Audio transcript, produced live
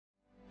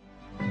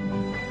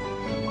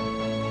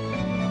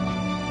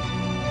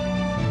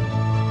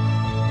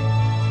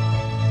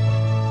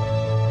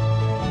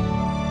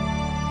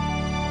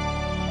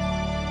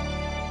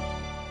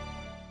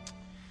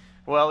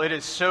Well, it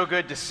is so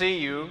good to see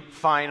you,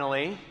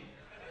 finally.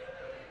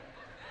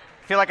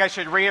 I feel like I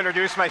should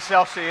reintroduce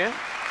myself to you.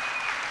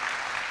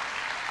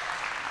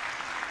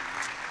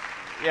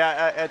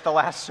 Yeah, at the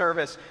last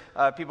service,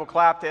 people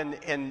clapped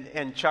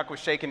and Chuck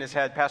was shaking his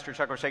head. Pastor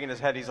Chuck was shaking his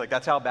head. He's like,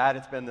 that's how bad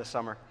it's been this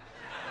summer.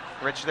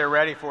 Rich, they're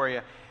ready for you.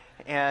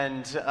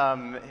 And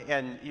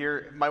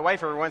my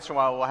wife every once in a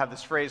while will have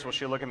this phrase,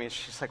 she'll look at me and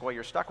she's like, well,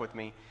 you're stuck with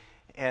me.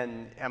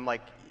 And I'm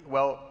like,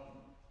 well,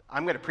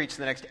 I'm going to preach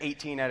the next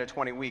 18 out of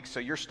 20 weeks, so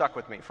you're stuck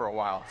with me for a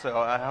while. So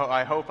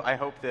I hope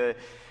that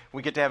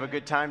we get to have a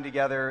good time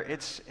together.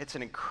 It's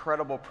an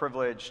incredible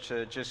privilege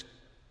to just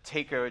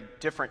take a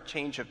different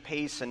change of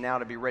pace and now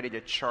to be ready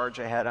to charge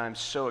ahead. I'm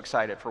so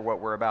excited for what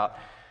we're about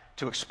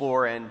to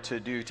explore and to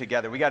do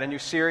together. We got a new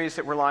series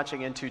that we're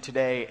launching into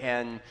today,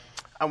 and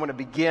I want to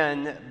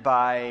begin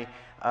by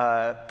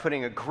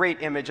putting a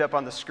great image up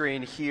on the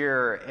screen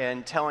here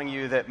and telling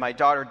you that my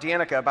daughter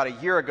Danica about a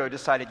year ago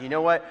decided, you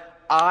know what?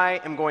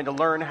 I am going to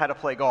learn how to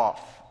play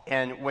golf.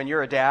 And when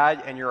you're a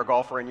dad and you're a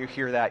golfer and you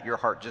hear that, your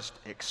heart just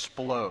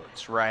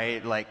explodes,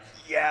 right? Like,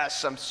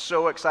 yes, I'm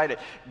so excited.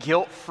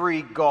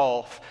 Guilt-free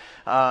golf,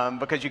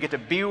 because you get to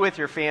be with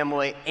your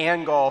family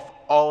and golf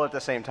all at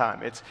the same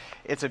time.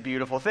 It's a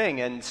beautiful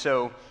thing. And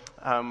so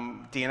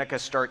Danica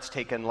starts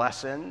taking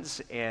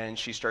lessons, and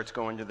she starts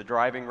going to the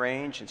driving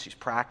range, and she's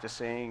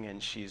practicing,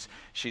 and she's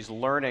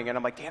learning. And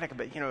I'm like, Danica,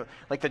 but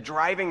like the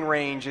driving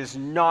range is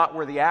not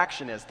where the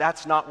action is.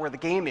 That's not where the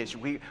game is.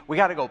 We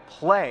got to go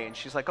play. And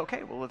she's like,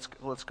 okay, well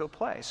let's go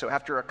play. So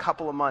after a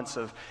couple of months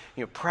of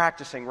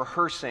practicing,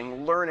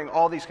 rehearsing, learning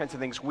all these kinds of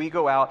things, we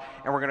go out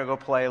and we're going to go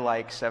play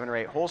like 7 or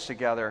 8 holes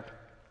together.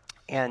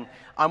 And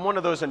I'm one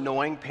of those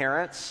annoying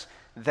parents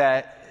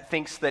that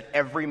thinks that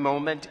every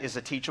moment is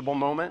a teachable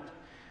moment.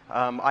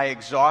 I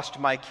exhaust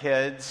my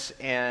kids,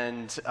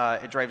 and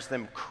it drives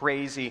them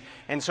crazy.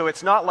 And so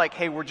it's not like,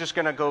 hey, we're just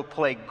going to go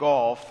play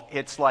golf.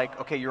 It's like,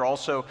 okay, you're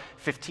also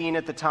 15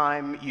 at the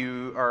time.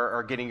 You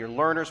are getting your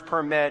learner's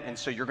permit, and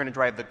so you're going to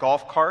drive the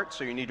golf cart,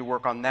 so you need to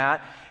work on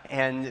that.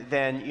 And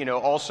then,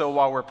 also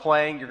while we're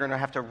playing, you're going to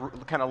have to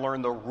kind of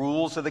learn the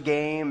rules of the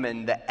game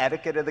and the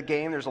etiquette of the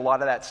game. There's a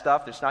lot of that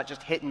stuff. There's not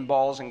just hitting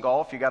balls in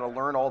golf. You got to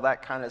learn all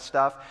that kind of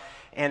stuff.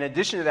 And in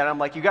addition to that, I'm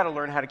like, you got to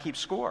learn how to keep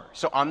score.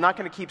 So I'm not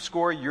going to keep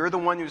score. You're the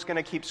one who's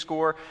going to keep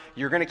score.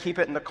 You're going to keep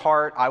it in the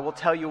cart. I will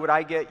tell you what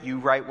I get. You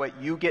write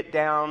what you get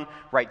down.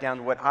 Write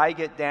down what I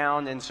get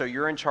down. And so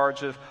you're in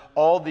charge of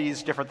all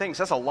these different things.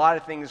 That's a lot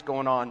of things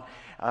going on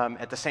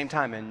at the same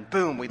time. And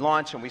boom, we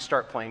launch and we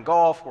start playing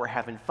golf. We're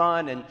having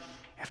fun. And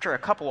after a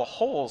couple of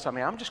holes,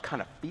 I'm just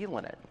kind of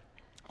feeling it.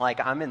 Like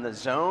I'm in the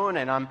zone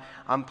and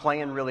I'm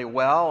playing really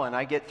well, and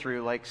I get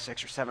through like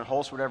 6 or 7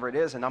 holes, whatever it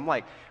is, and I'm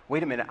like,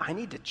 wait a minute, I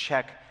need to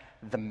check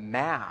the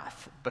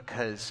math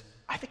because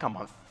I think I'm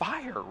on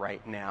fire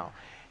right now.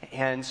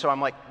 And so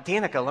I'm like,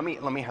 Danica,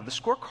 let me have the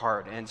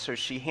scorecard. And so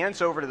she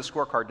hands over to the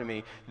scorecard to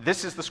me.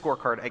 This is the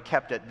scorecard. I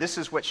kept it. This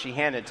is what she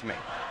handed to me.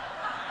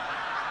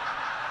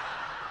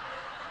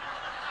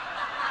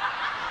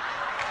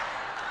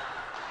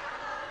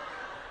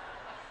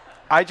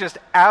 I just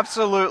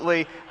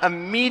absolutely,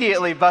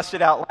 immediately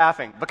busted out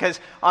laughing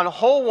because on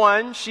hole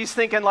 1, she's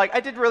thinking like,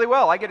 I did really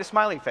well. I get a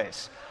smiley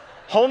face.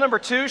 Hole number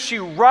 2, she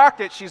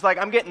rocked it. She's like,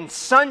 I'm getting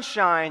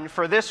sunshine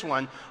for this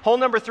one. Hole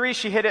number 3,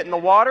 she hit it in the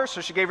water,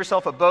 so she gave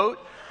herself a boat.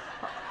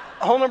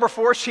 Hole number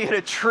 4, she hit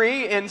a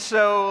tree, and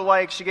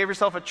so she gave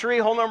herself a tree.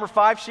 Hole number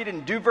 5, she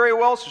didn't do very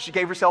well, so she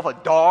gave herself a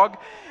dog.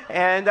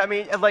 And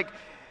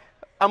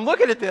I'm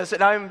looking at this,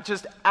 and I'm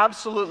just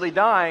absolutely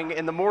dying,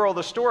 and the moral of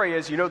the story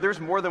is, there's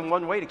more than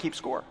one way to keep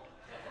score.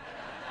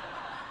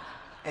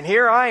 And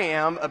here I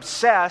am,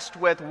 obsessed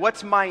with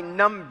what's my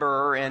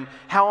number, and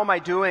how am I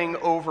doing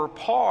over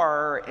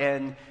par,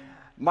 and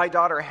my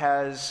daughter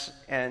has,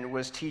 and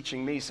was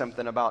teaching me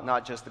something about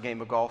not just the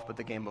game of golf, but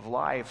the game of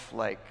life.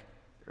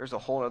 There's a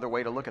whole other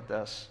way to look at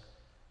this.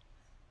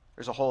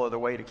 There's a whole other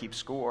way to keep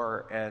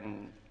score,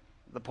 and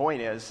the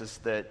point is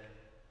that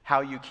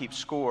how you keep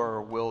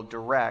score will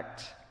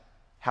direct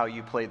how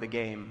you play the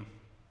game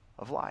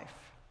of life.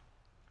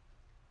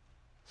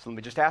 So let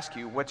me just ask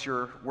you, what's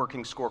your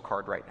working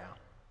scorecard right now?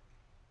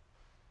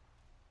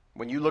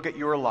 When you look at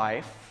your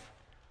life,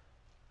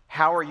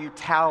 how are you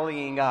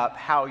tallying up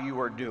how you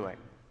are doing?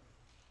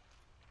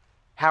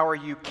 How are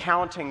you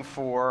counting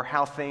for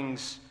how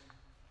things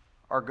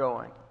are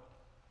going?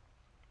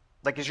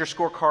 Is your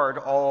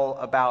scorecard all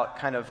about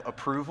kind of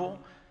approval?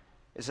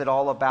 Is it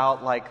all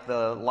about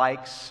the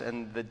likes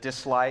and the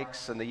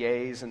dislikes and the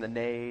yays and the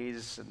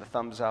nays and the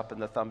thumbs up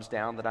and the thumbs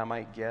down that I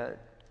might get?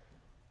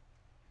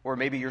 Or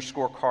maybe your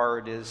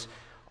scorecard is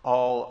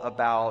all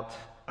about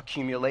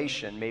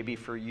accumulation. Maybe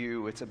for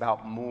you it's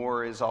about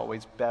more is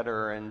always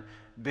better and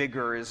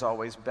bigger is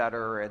always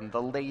better and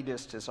the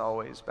latest is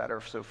always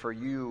better. So for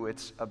you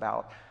it's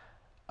about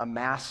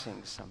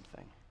amassing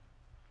something.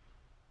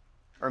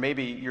 Or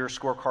maybe your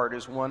scorecard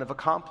is one of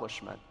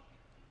accomplishment.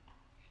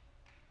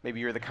 Maybe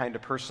you're the kind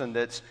of person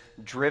that's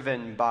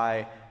driven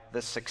by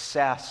the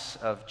success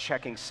of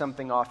checking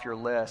something off your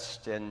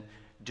list and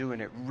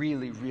doing it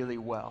really, really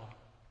well.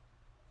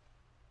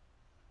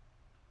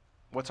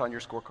 What's on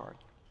your scorecard?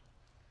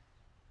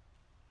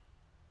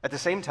 At the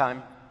same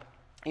time,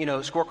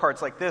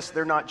 scorecards like this,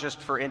 they're not just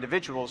for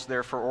individuals,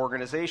 they're for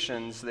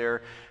organizations,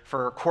 they're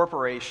for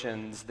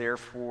corporations, they're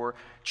for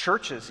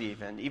churches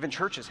even. Even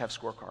churches have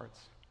scorecards.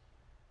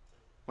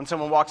 When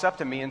someone walks up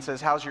to me and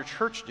says, "How's your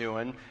church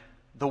doing?"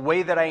 the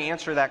way that I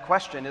answer that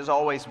question is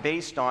always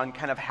based on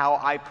kind of how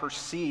I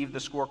perceive the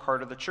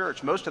scorecard of the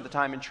church. Most of the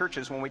time in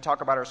churches, when we talk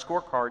about our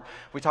scorecard,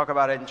 we talk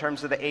about it in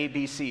terms of the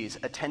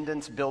ABCs: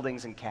 attendance,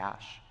 buildings, and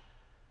cash.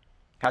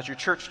 How's your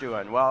church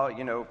doing? Well,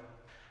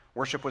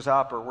 worship was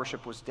up or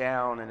worship was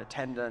down in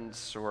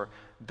attendance, or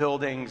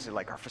buildings,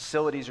 like our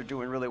facilities are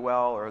doing really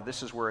well, or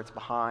this is where it's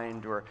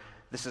behind, or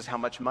this is how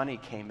much money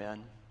came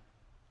in.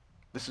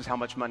 This is how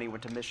much money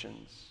went to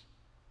missions.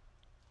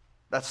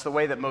 That's the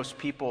way that most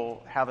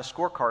people have a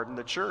scorecard in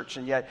the church.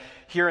 And yet,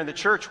 here in the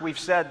church, we've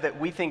said that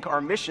we think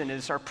our mission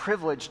is our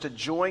privilege to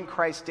join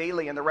Christ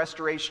daily in the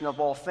restoration of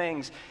all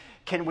things.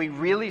 Can we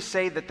really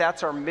say that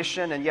that's our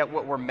mission, and yet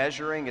what we're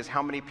measuring is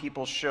how many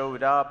people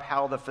showed up,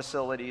 how the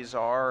facilities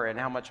are, and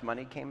how much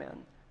money came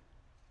in?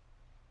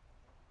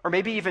 Or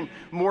maybe even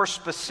more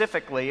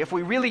specifically, if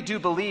we really do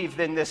believe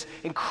in this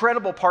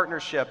incredible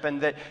partnership,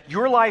 and that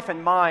your life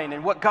and mine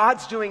and what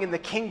God's doing in the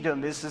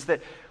kingdom is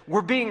that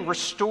we're being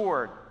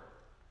restored.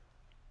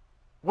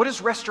 What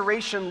does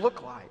restoration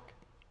look like?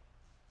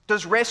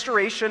 Does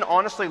restoration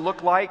honestly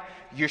look like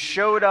you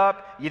showed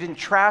up, you didn't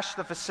trash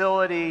the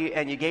facility,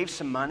 and you gave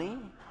some money?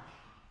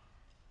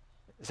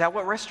 Is that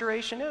what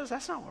restoration is?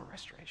 That's not what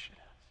restoration is.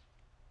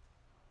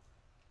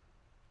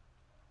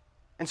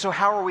 And so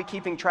how are we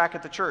keeping track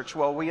at the church?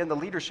 Well, we in the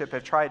leadership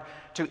have tried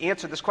to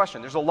answer this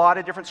question. There's a lot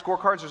of different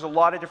scorecards. There's a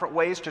lot of different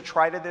ways to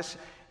try to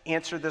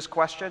answer this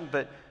question,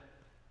 but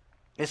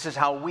this is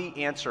how we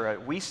answer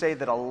it. We say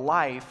that a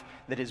life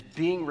that is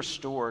being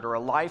restored, or a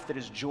life that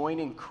is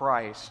joining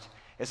Christ,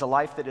 is a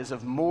life that is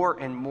of more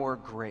and more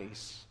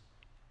grace.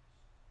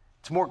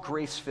 It's more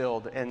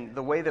grace-filled, and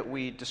the way that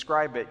we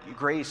describe it,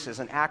 grace is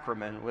an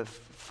acronym with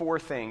 4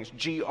 things: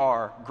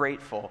 G-R,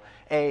 grateful;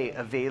 A,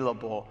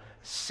 available;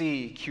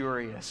 C,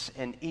 curious;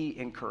 and E,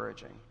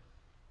 encouraging.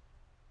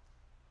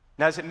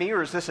 Now, is it me,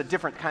 or is this a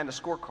different kind of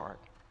scorecard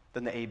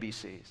than the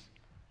ABCs?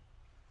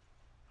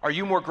 Are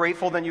you more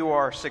grateful than you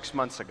are 6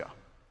 months ago?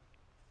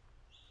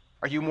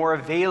 Are you more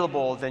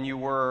available than you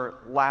were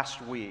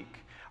last week?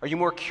 Are you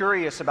more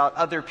curious about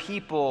other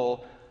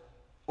people,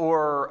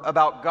 or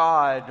about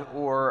God,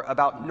 or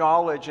about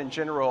knowledge in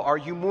general? Are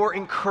you more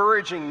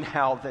encouraging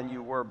now than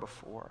you were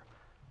before?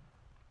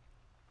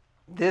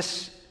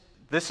 This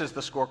is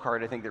the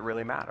scorecard, I think, that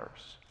really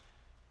matters.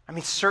 I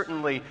mean,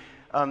 certainly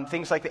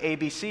things like the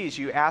ABCs,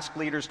 you ask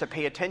leaders to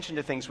pay attention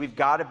to things. We've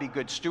got to be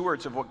good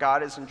stewards of what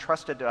God has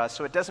entrusted to us.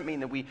 So it doesn't mean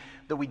that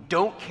we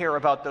don't care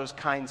about those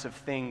kinds of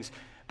things.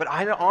 But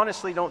I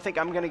honestly don't think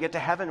I'm going to get to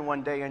heaven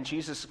one day and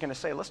Jesus is going to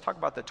say, "Let's talk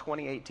about the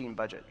 2018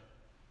 budget."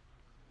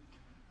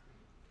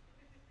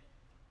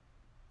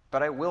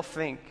 But I will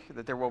think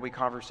that there will be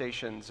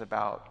conversations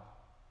about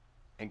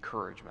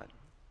encouragement.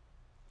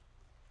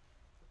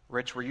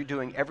 Rich, were you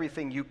doing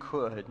everything you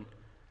could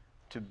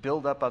to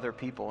build up other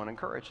people and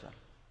encourage them?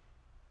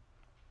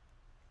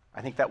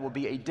 I think that will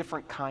be a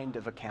different kind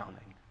of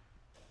accounting.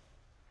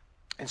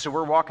 And so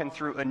we're walking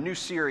through a new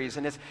series,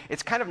 and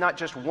it's kind of not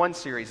just one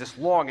series. It's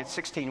long, it's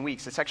 16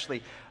 weeks. It's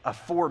actually a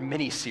 4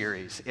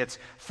 mini-series. It's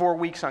 4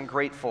 weeks on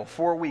grateful,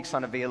 4 weeks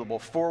on available,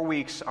 4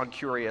 weeks on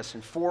curious,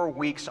 and 4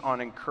 weeks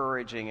on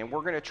encouraging. And we're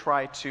going to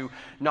try to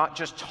not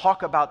just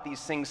talk about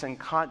these things in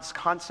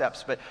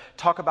concepts, but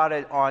talk about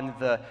it on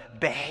the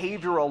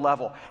behavioral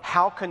level.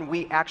 How can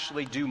we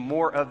actually do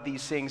more of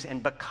these things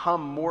and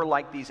become more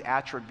like these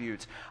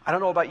attributes? I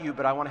don't know about you,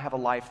 but I want to have a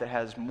life that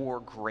has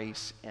more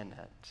grace in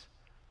it.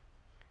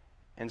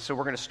 And so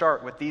we're going to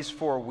start with these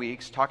 4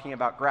 weeks talking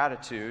about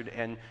gratitude,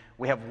 and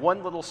we have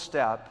one little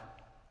step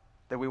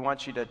that we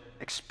want you to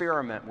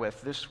experiment with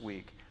this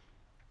week.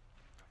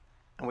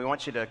 And we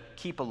want you to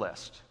keep a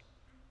list.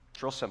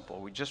 It's real simple.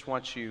 We just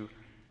want you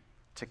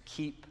to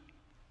keep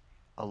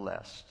a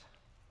list.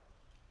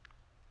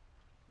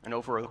 And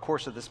over the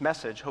course of this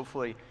message,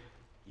 hopefully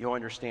you'll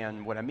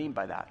understand what I mean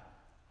by that.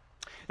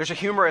 There's a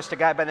humorist, a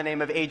guy by the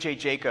name of A.J.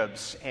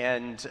 Jacobs,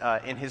 and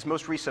in his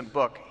most recent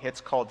book,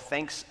 it's called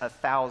Thanks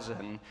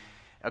 1,000,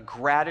 A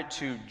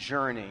Gratitude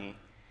Journey.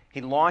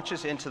 He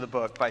launches into the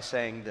book by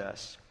saying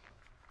this.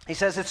 He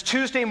says, "It's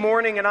Tuesday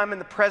morning and I'm in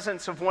the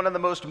presence of one of the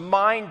most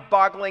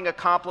mind-boggling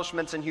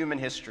accomplishments in human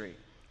history.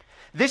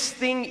 This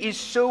thing is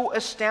so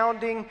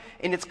astounding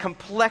in its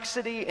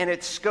complexity and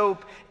its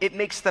scope, it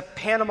makes the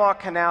Panama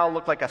Canal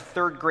look like a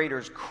third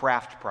grader's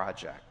craft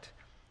project.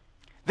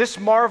 This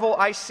marvel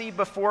I see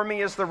before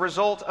me is the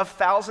result of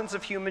thousands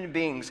of human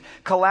beings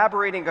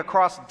collaborating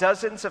across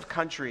dozens of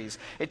countries.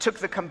 It took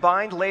the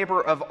combined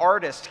labor of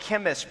artists,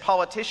 chemists,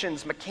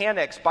 politicians,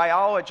 mechanics,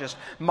 biologists,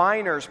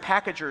 miners,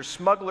 packagers,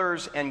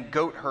 smugglers, and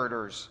goat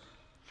herders.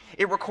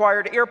 It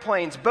required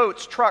airplanes,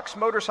 boats, trucks,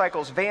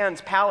 motorcycles,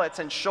 vans, pallets,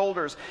 and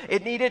shoulders.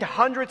 It needed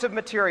hundreds of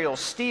materials: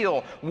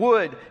 steel,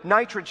 wood,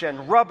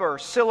 nitrogen, rubber,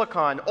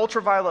 silicon,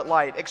 ultraviolet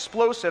light,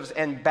 explosives,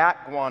 and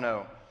bat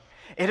guano.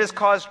 It has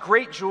caused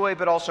great joy,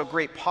 but also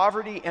great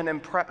poverty and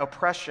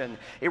oppression.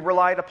 It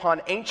relied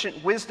upon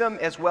ancient wisdom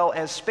as well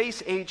as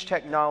space-age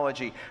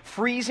technology,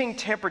 freezing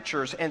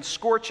temperatures and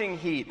scorching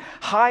heat,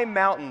 high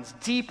mountains,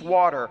 deep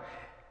water.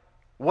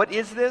 What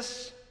is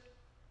this?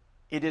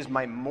 It is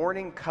my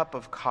morning cup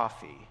of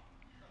coffee.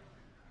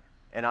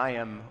 And I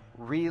am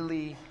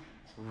really,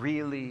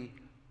 really,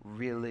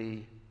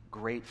 really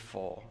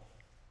grateful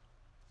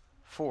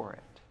for it.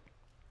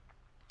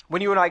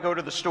 When you and I go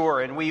to the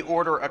store and we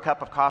order a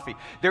cup of coffee,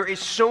 there is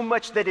so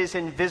much that is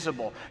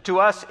invisible. To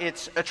us,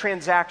 it's a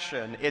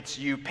transaction. It's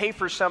you pay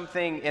for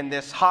something, and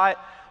this hot,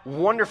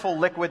 wonderful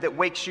liquid that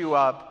wakes you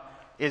up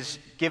is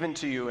given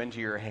to you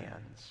into your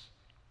hands.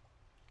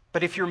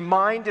 But if your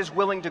mind is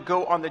willing to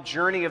go on the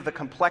journey of the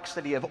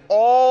complexity of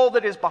all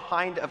that is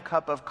behind a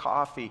cup of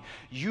coffee,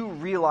 you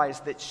realize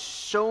that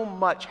so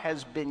much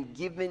has been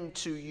given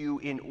to you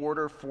in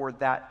order for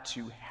that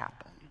to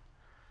happen.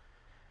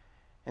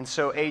 And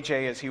so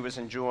AJ, as he was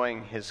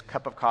enjoying his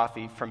cup of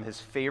coffee from his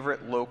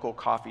favorite local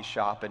coffee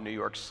shop in New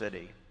York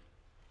City,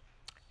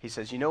 he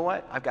says, you know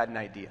what? I've got an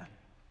idea.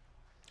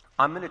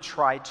 I'm going to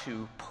try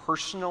to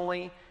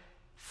personally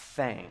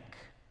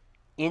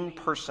in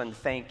person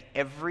thank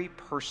every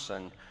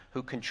person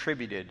who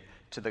contributed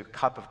to the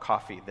cup of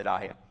coffee that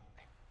I am.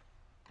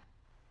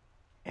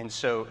 And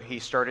so he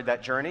started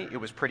that journey. It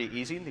was pretty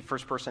easy. The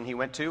first person he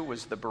went to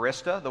was the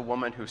barista, the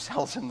woman who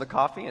sells him the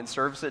coffee and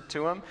serves it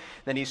to him.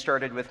 Then he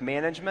started with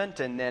management,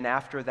 and then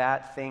after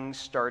that, things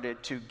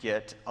started to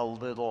get a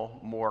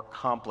little more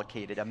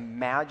complicated.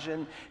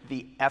 Imagine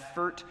the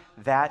effort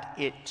that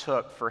it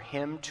took for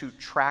him to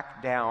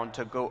track down,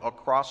 to go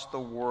across the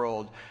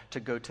world, to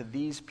go to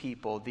these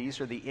people.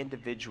 These are the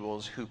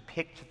individuals who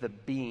picked the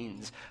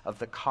beans of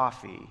the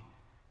coffee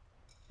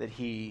that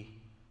he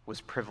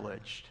was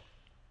privileged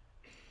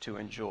to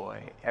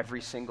enjoy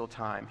every single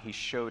time he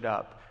showed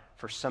up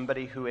for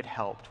somebody who had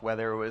helped,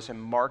 whether it was in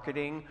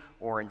marketing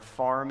or in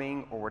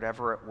farming or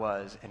whatever it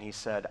was. And he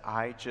said,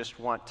 I just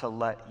want to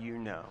let you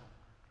know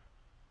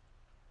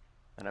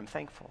that I'm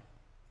thankful.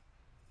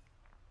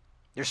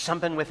 There's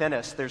something within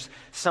us, there's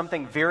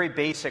something very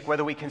basic,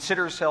 whether we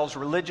consider ourselves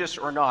religious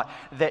or not,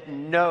 that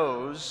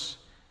knows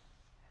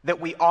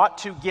that we ought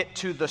to get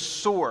to the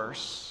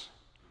source,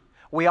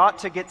 we ought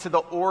to get to the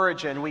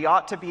origin, we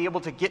ought to be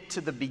able to get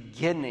to the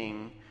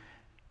beginning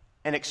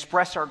and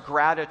express our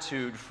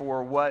gratitude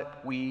for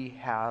what we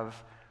have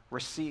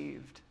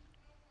received.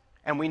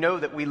 And we know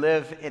that we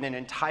live in an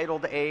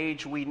entitled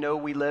age. We know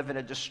we live in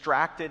a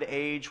distracted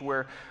age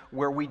where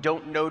we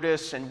don't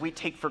notice and we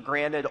take for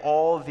granted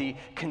all the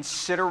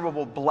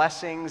considerable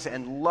blessings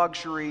and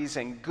luxuries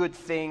and good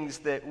things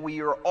that we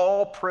are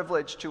all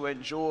privileged to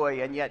enjoy,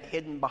 and yet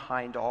hidden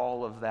behind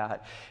all of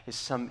that is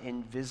some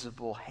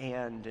invisible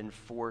hand and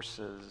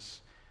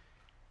forces.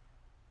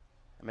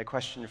 And my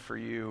question for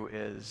you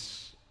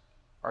is,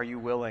 are you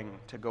willing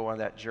to go on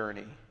that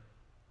journey?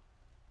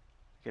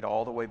 Get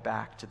all the way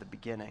back to the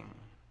beginning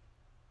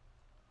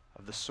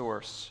of the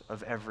source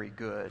of every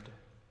good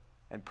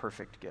and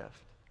perfect gift.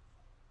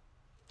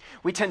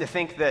 We tend to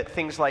think that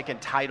things like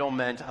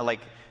entitlement,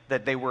 like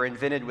that they were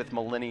invented with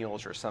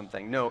millennials or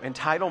something. No,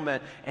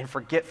 entitlement and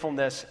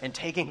forgetfulness and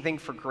taking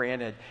things for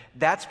granted,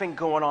 that's been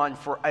going on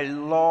for a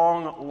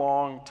long,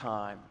 long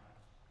time.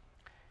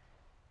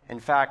 In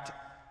fact,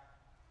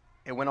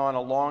 it went on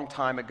a long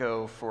time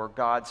ago for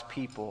God's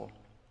people.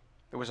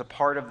 There was a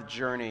part of the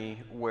journey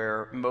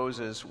where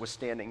Moses was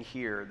standing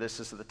here.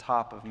 This is the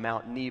top of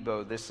Mount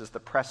Nebo. This is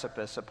the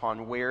precipice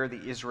upon where the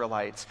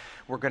Israelites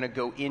were going to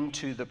go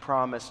into the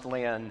promised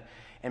land.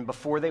 And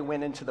before they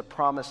went into the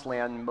promised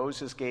land,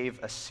 Moses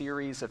gave a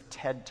series of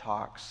TED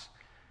Talks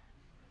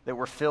that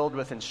were filled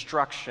with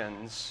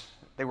instructions.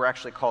 They were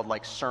actually called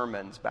like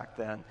sermons back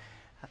then.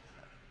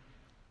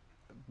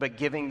 But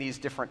giving these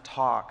different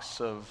talks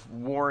of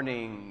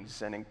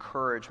warnings and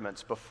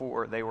encouragements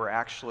before they were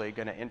actually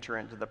going to enter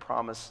into the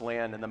promised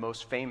land, and the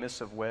most famous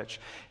of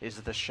which is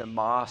the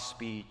Shema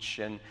speech.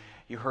 And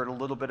you heard a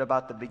little bit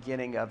about the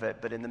beginning of it,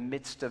 but in the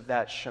midst of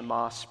that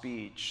Shema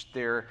speech,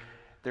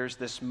 there's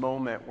this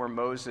moment where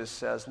Moses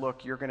says,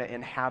 look, you're going to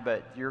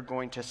inhabit, you're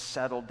going to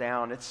settle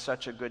down. It's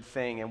such a good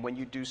thing. And when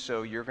you do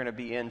so, you're going to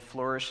be in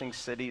flourishing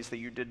cities that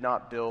you did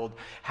not build,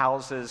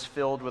 houses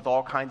filled with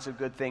all kinds of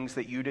good things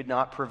that you did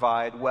not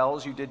provide,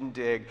 wells you didn't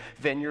dig,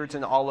 vineyards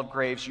and olive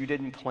groves you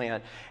didn't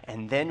plant.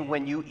 And then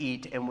when you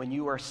eat and when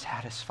you are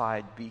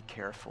satisfied, be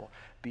careful.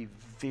 Be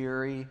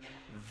very,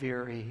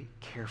 very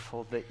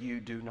careful that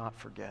you do not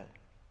forget.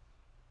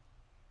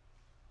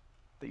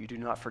 That you do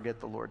not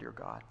forget the Lord your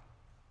God.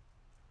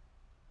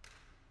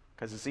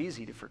 Because it's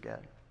easy to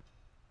forget.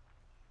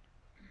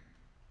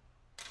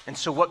 And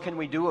so what can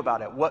we do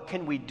about it? What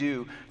can we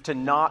do to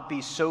not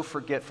be so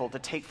forgetful, to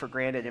take for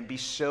granted and be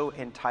so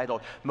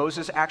entitled?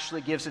 Moses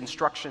actually gives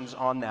instructions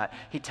on that.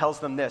 He tells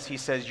them this. He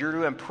says, you're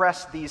to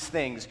impress these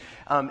things.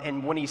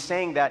 And when he's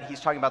saying that, he's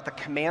talking about the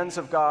commands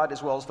of God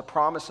as well as the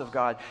promise of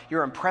God.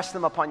 You're to impress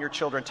them upon your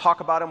children. Talk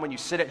about them when you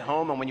sit at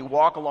home and when you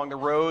walk along the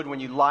road, when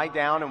you lie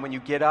down and when you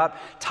get up.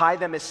 Tie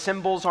them as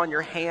symbols on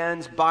your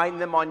hands. Bind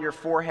them on your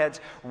foreheads.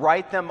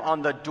 Write them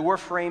on the door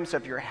frames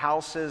of your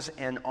houses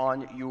and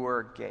on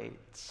your gates.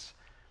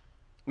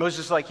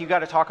 Moses is like, you got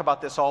to talk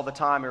about this all the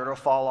time or it'll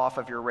fall off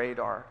of your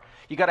radar.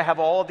 You got to have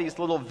all of these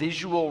little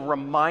visual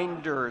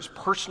reminders,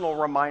 personal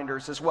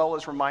reminders, as well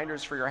as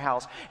reminders for your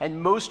house. And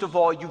most of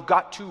all, you've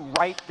got to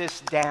write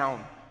this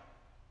down.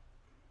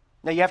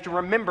 Now you have to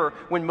remember,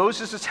 when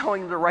Moses is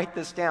telling them to write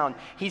this down,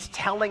 he's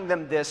telling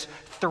them this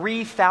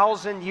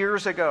 3,000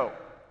 years ago.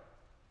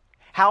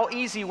 How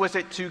easy was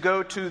it to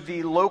go to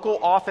the local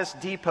Office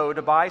Depot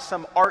to buy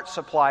some art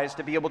supplies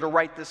to be able to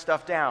write this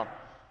stuff down?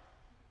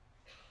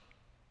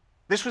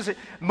 This was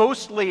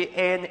mostly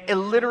an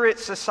illiterate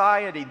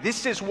society.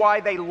 This is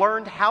why they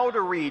learned how to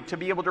read, to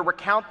be able to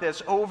recount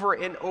this over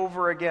and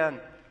over again.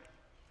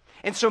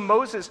 And so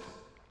Moses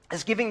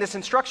is giving this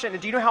instruction. And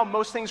do you know how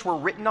most things were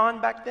written on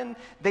back then?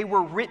 They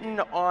were written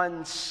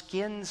on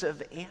skins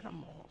of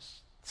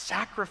animals.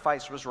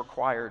 Sacrifice was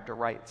required to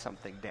write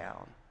something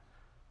down.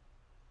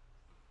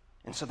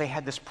 And so they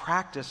had this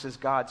practice as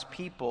God's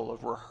people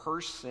of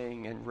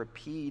rehearsing and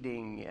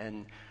repeating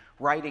and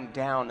writing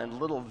down and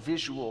little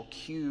visual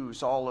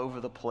cues all over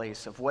the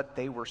place of what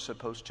they were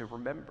supposed to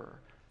remember,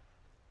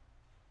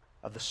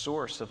 of the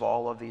source of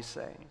all of these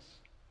things.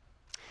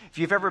 If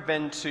you've ever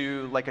been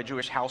to like a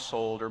Jewish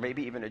household or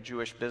maybe even a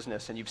Jewish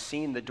business and you've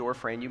seen the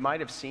doorframe, you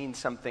might have seen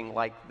something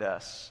like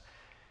this.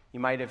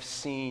 You might have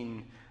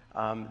seen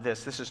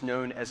this. This is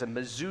known as a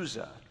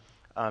mezuzah.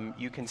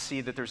 You can see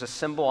that there's a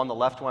symbol on the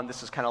left one.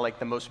 This is kind of like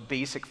the most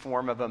basic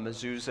form of a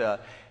mezuzah.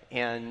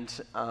 And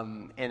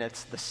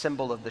it's the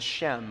symbol of the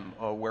Shem,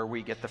 where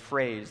we get the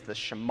phrase, the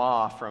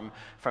Shema from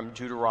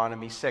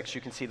Deuteronomy 6.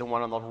 You can see the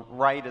one on the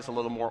right is a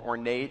little more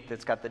ornate.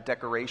 It's got the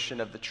decoration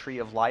of the tree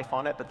of life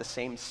on it, but the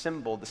same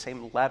symbol, the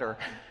same letter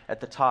at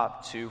the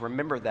top to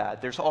remember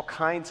that. There's all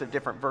kinds of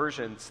different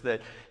versions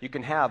that you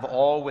can have,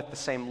 all with the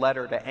same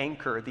letter to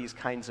anchor these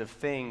kinds of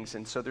things.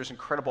 And so there's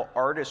incredible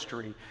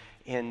artistry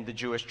in the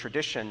Jewish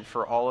tradition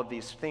for all of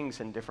these things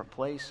in different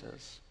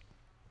places,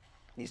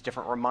 these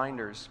different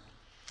reminders.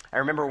 I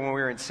remember when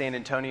we were in San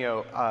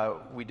Antonio,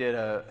 we did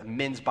a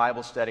men's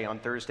Bible study on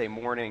Thursday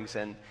mornings,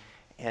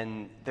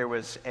 and there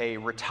was a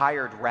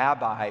retired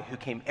rabbi who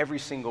came every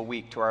single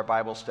week to our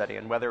Bible study.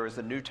 And whether it was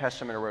the New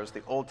Testament or it was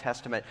the Old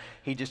Testament,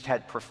 he just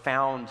had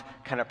profound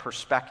kind of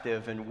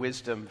perspective and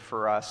wisdom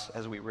for us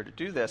as we were to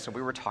do this. And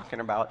we were talking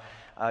about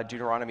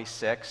Deuteronomy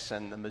 6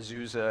 and the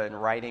mezuzah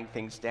and writing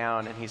things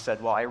down. And he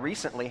said, well, I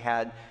recently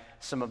had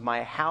some of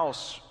my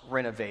house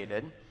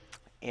renovated.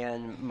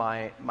 And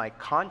my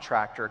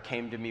contractor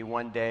came to me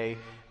one day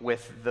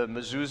with the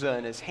mezuzah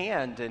in his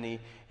hand, and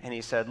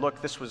he said,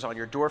 look, this was on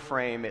your door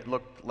frame. It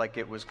looked like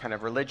it was kind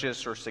of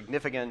religious or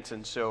significant,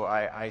 and so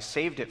I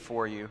saved it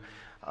for you.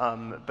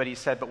 But he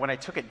said, but when I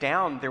took it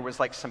down, there was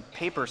like some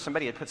paper.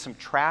 Somebody had put some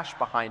trash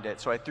behind it,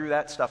 so I threw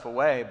that stuff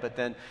away. But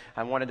then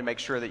I wanted to make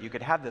sure that you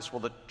could have this. Well,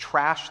 the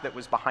trash that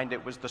was behind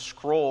it was the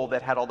scroll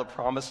that had all the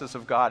promises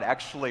of God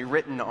actually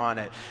written on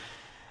it.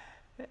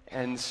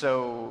 And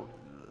so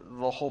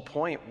the whole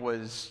point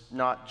was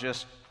not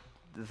just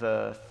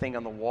the thing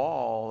on the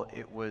wall,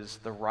 it was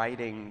the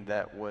writing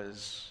that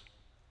was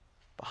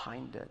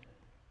behind it.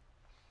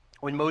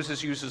 When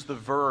Moses uses the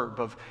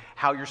verb of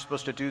how you're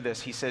supposed to do this,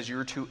 he says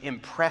you're to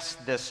impress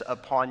this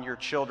upon your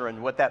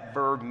children. What that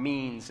verb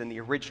means in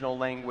the original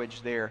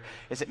language there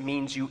is it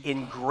means you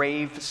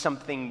engrave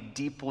something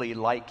deeply,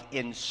 like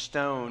in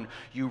stone.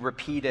 You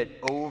repeat it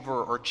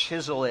over or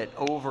chisel it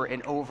over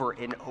and over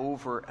and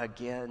over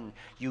again.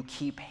 You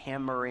keep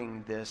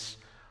hammering this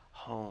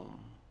home.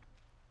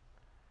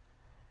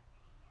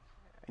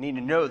 I need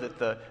to know that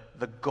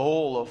the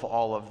goal of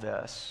all of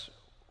this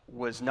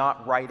was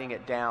not writing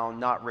it down,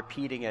 not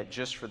repeating it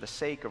just for the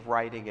sake of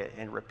writing it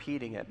and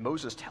repeating it.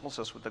 Moses tells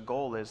us what the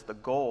goal is. The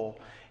goal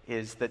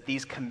is that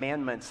these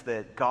commandments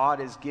that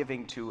God is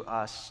giving to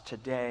us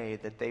today,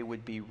 that they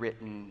would be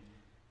written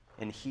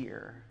in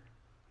here,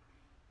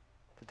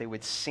 that they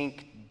would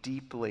sink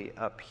deeply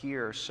up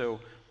here. So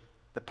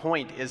the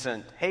point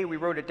isn't, hey, we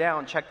wrote it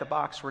down, check the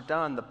box, we're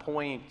done. The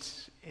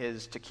point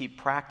is to keep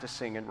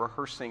practicing and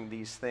rehearsing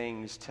these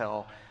things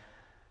till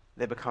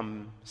they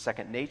become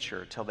second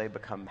nature, till they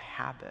become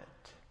habit.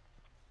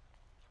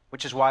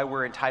 Which is why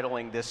we're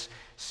entitling this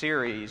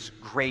series,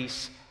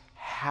 Grace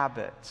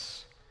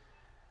Habits.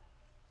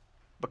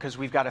 Because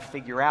we've got to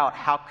figure out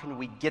how can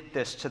we get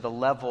this to the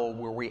level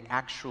where we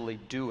actually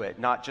do it,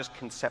 not just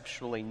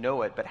conceptually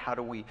know it, but how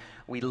do we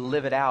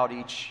live it out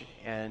each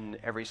and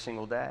every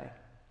single day.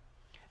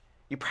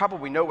 You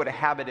probably know what a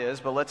habit is,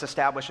 but let's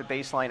establish a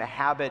baseline. A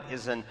habit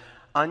is an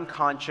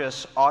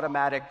unconscious,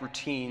 automatic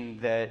routine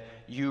that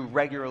you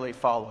regularly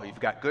follow. You've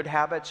got good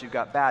habits, you've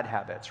got bad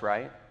habits,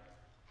 right?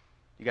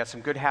 You got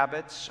some good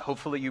habits.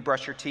 Hopefully you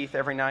brush your teeth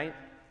every night,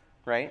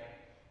 right?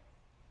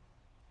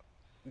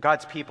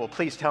 God's people,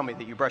 please tell me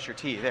that you brush your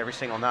teeth every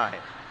single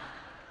night.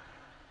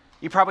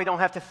 You probably don't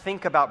have to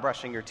think about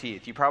brushing your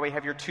teeth. You probably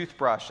have your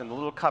toothbrush and the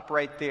little cup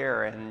right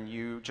there, and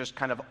you just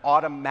kind of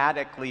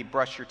automatically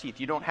brush your teeth.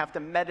 You don't have to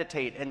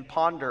meditate and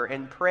ponder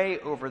and pray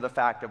over the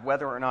fact of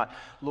whether or not,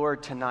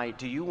 Lord, tonight,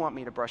 do you want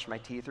me to brush my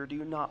teeth or do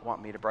you not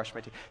want me to brush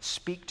my teeth?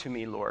 Speak to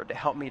me, Lord, to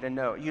help me to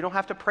know. You don't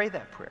have to pray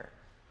that prayer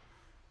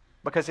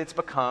because it's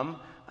become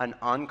an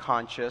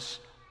unconscious,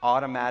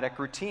 automatic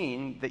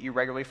routine that you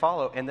regularly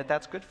follow, and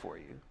that's good for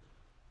you.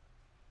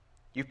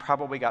 You've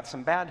probably got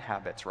some bad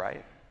habits,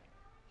 right?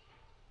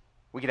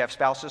 We could have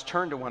spouses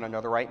turn to one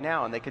another right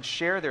now and they could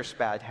share their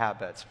bad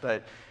habits,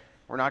 but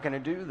we're not going to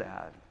do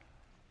that.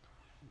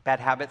 Bad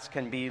habits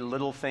can be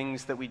little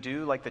things that we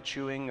do, like the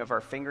chewing of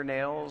our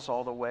fingernails,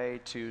 all the way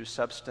to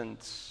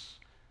substance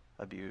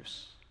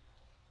abuse.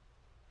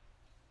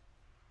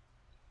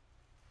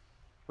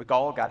 We've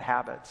all got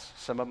habits,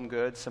 some of them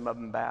good, some of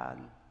them bad.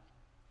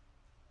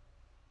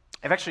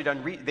 They've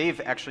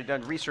actually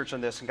done research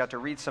on this and got to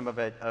read some of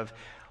it, of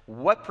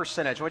what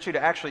percentage, I want you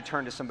to actually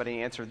turn to somebody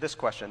and answer this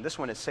question. This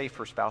one is safe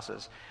for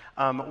spouses.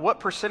 What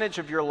percentage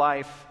of your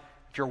life,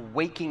 of your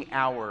waking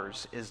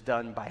hours, is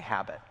done by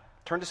habit?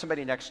 Turn to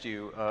somebody next to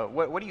you.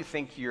 What do you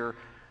think your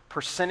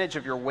percentage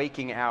of your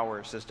waking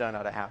hours is done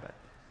out of habit?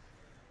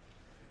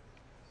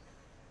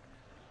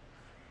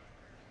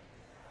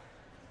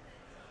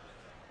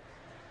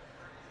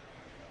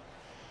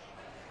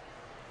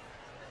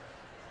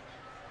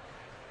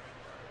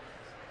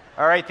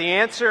 All right, the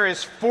answer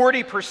is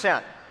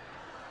 40%.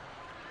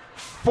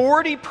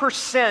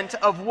 40%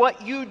 of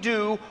what you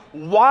do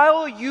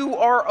while you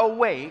are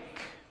awake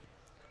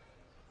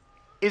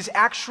is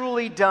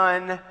actually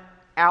done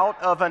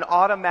out of an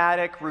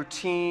automatic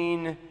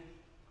routine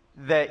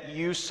that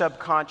you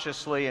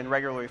subconsciously and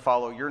regularly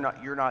follow. You're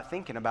not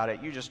thinking about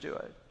it, you just do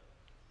it.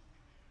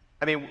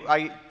 I mean,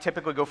 I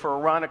typically go for a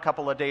run a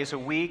couple of days a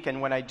week,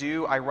 and when I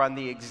do, I run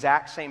the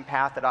exact same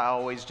path that I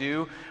always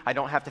do. I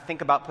don't have to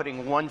think about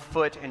putting one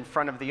foot in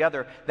front of the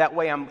other. That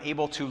way I'm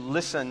able to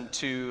listen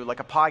to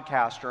like a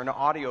podcast or an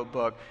audio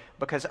book,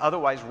 because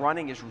otherwise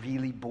running is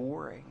really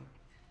boring.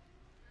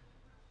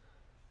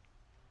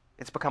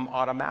 It's become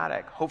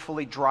automatic.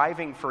 Hopefully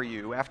driving for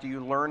you, after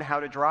you learn how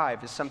to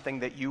drive, is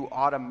something that you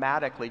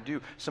automatically do.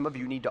 Some of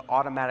you need to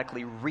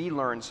automatically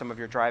relearn some of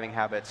your driving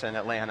habits in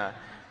Atlanta.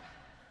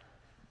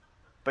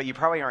 But you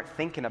probably aren't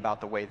thinking about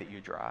the way that you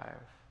drive.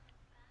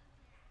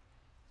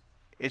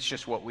 It's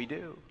just what we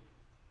do.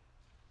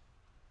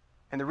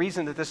 And the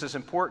reason that this is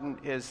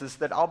important is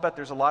that I'll bet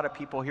there's a lot of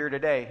people here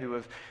today who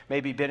have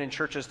maybe been in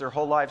churches their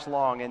whole lives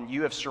long, and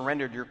you have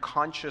surrendered your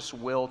conscious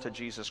will to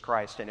Jesus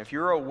Christ. And if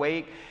you're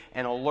awake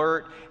and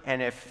alert,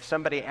 and if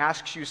somebody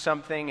asks you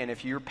something, and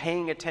if you're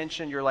paying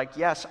attention, you're like,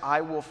 yes,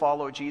 I will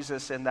follow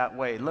Jesus in that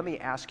way. Let me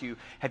ask you,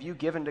 have you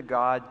given to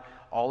God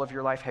all of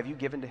your life? Have you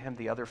given to Him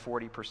the other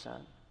 40%?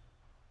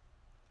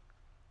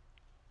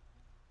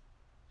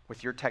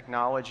 With your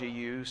technology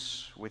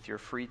use, with your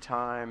free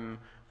time,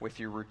 with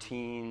your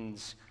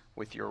routines,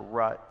 with your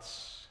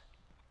ruts.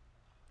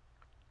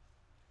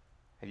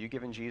 Have you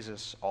given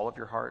Jesus all of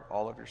your heart,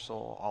 all of your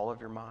soul, all of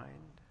your mind?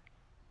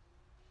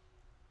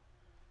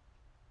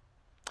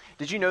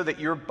 Did you know that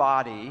your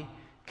body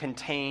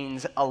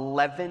contains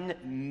 11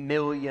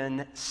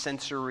 million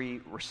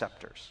sensory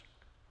receptors?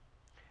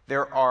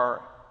 There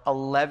are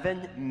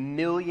 11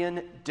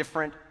 million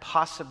different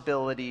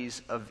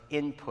possibilities of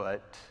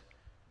input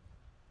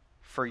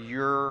for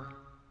your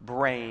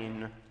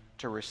brain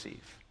to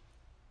receive.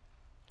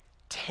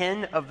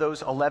 10 of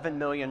those 11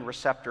 million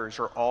receptors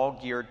are all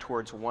geared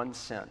towards one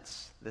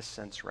sense, this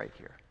sense right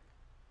here,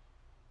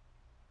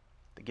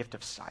 the gift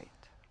of sight.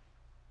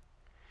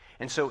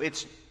 And so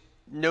it's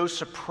no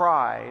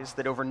surprise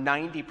that over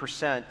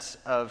 90%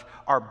 of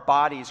our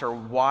bodies are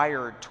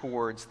wired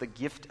towards the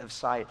gift of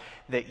sight,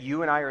 that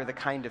you and I are the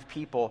kind of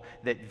people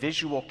that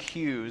visual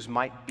cues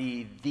might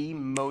be the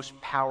most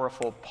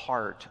powerful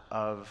part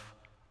of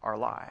our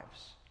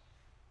lives.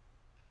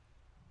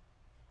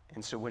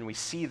 And so when we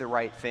see the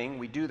right thing,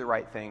 we do the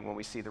right thing. When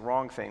we see the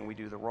wrong thing, we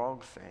do the wrong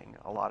thing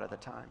a lot of the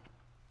time.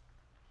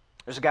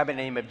 There's a guy by the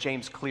name of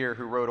James Clear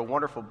who wrote a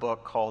wonderful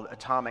book called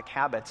Atomic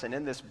Habits. And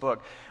in this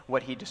book,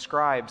 what he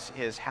describes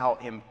is how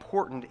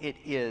important it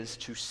is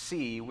to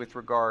see with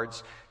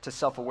regards to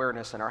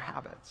self-awareness in our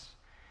habits.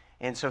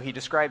 And so he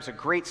describes a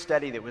great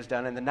study that was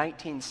done in the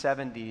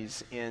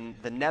 1970s in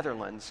the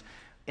Netherlands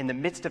in the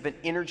midst of an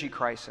energy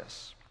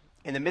crisis.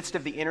 In the midst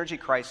of the energy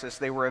crisis,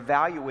 they were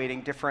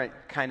evaluating different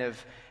kind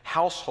of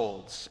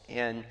households.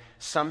 And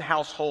some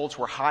households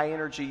were high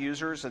energy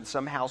users and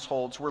some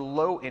households were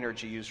low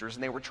energy users.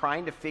 And they were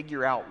trying to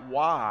figure out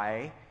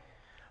why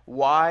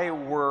Why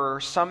were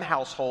some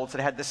households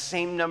that had the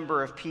same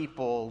number of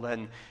people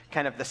and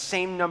kind of the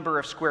same number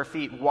of square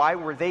feet, why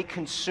were they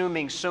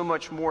consuming so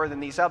much more than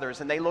these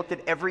others? And they looked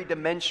at every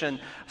dimension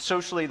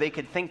socially they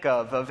could think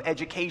of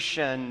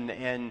education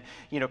and,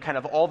 kind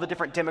of all the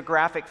different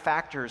demographic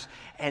factors,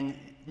 and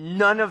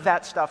none of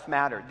that stuff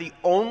mattered. The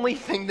only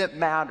thing that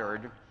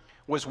mattered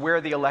was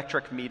where the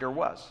electric meter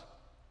was.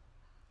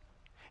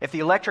 If the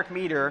electric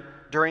meter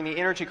during the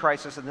energy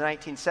crisis of the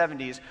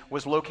 1970s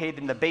was located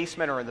in the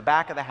basement or in the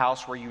back of the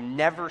house where you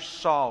never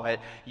saw it,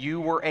 you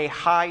were a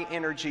high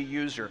energy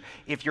user.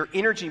 If your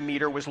energy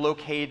meter was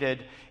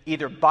located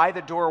either by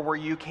the door where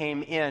you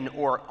came in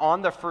or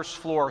on the first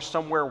floor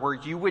somewhere where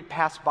you would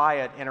pass by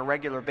it on a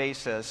regular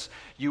basis,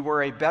 you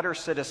were a better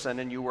citizen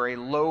and you were a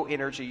low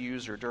energy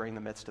user during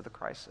the midst of the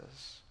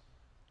crisis.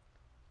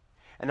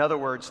 In other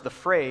words, the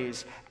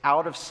phrase,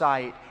 out of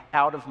sight,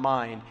 out of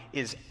mind,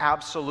 is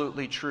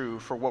absolutely true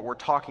for what we're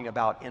talking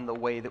about in the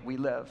way that we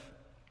live.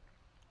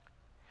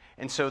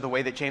 And so the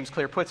way that James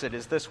Clear puts it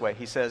is this way.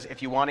 He says,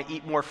 if you want to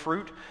eat more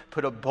fruit,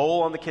 put a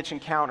bowl on the kitchen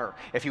counter.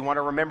 If you want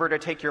to remember to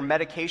take your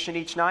medication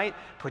each night,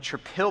 put your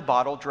pill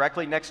bottle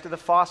directly next to the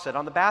faucet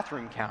on the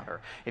bathroom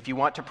counter. If you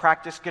want to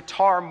practice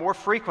guitar more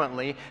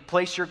frequently,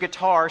 place your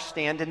guitar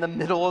stand in the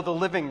middle of the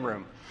living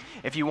room.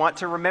 If you want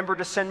to remember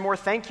to send more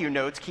thank you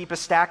notes, keep a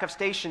stack of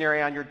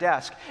stationery on your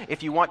desk.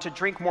 If you want to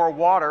drink more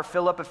water,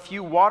 fill up a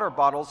few water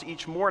bottles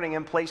each morning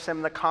and place them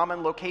in the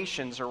common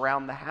locations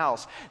around the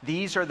house.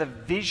 These are the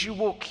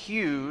visual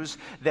cues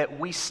that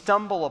we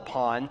stumble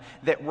upon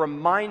that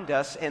remind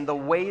us in the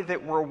way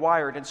that we're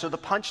wired. And so the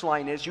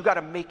punchline is, you got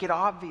to make it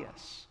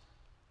obvious.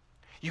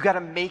 You got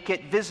to make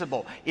it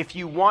visible. If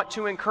you want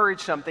to encourage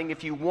something,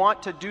 if you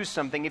want to do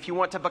something, if you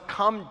want to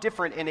become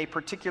different in a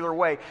particular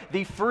way,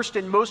 the first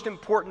and most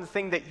important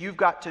thing that you've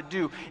got to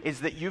do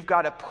is that you've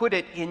got to put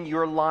it in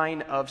your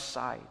line of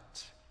sight.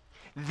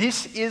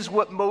 This is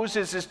what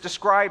Moses is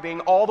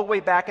describing all the way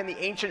back in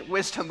the ancient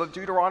wisdom of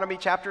Deuteronomy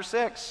chapter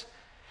 6.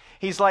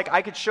 He's like,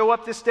 I could show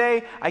up this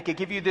day, I could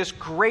give you this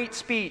great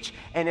speech,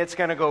 and it's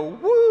going to go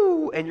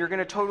woo, and you're going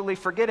to totally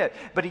forget it.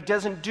 But he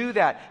doesn't do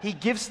that. He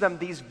gives them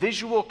these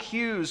visual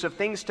cues of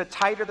things to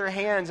tie to their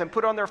hands and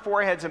put on their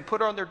foreheads and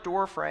put on their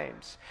door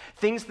frames,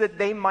 things that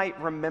they might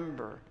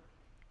remember.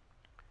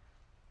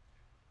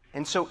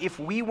 And so if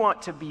we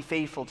want to be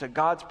faithful to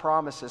God's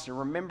promises and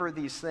remember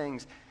these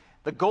things,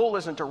 the goal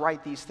isn't to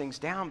write these things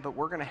down, but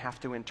we're going to have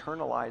to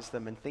internalize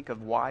them and think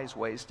of wise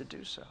ways to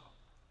do so.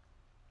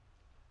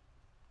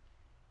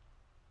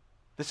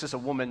 This is a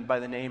woman by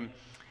the name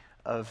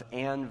of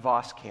Anne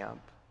Voskamp.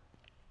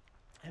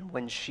 And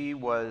when she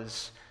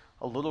was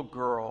a little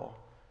girl,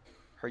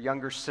 her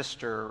younger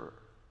sister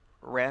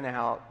ran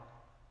out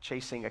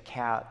chasing a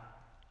cat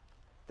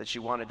that she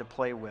wanted to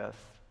play with.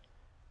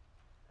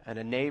 And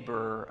a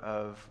neighbor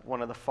of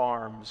one of the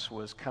farms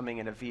was coming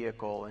in a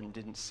vehicle and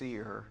didn't see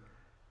her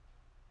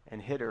and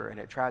hit her, and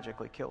it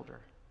tragically killed her.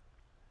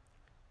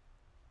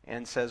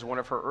 Anne says one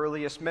of her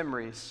earliest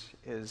memories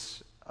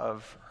is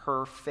of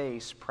her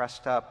face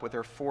pressed up with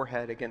her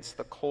forehead against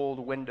the cold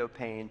window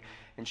pane,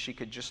 and she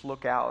could just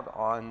look out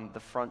on the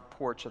front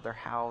porch of their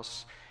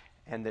house,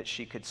 and that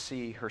she could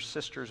see her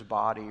sister's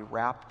body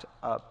wrapped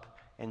up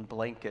in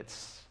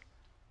blankets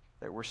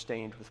that were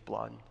stained with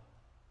blood.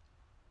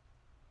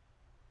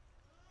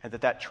 And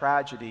that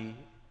tragedy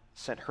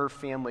sent her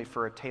family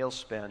for a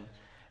tailspin.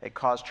 It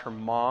caused her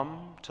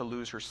mom to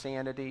lose her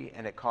sanity,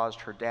 and it caused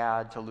her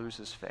dad to lose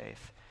his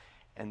faith.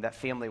 And that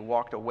family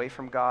walked away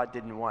from God,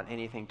 didn't want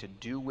anything to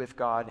do with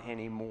God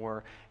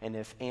anymore. And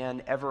if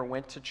Anne ever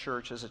went to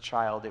church as a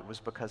child, it was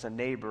because a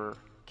neighbor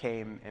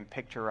came and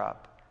picked her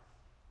up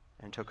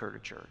and took her to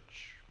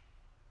church.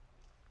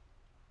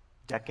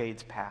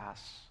 Decades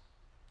pass,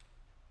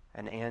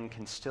 and Anne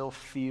can still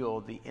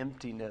feel the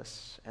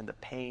emptiness and the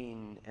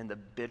pain and the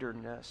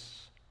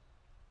bitterness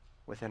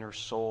within her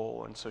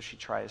soul, and so she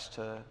tries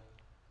to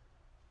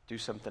do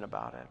something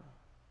about it.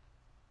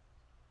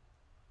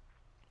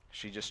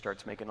 She just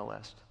starts making a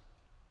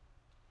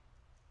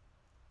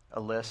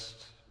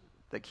list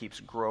that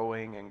keeps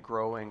growing and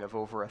growing of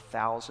over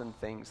 1,000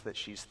 things that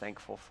she's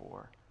thankful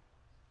for.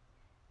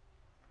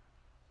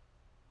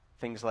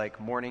 Things like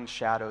morning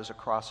shadows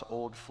across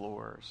old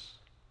floors.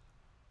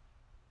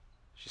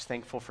 She's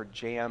thankful for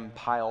jam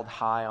piled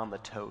high on the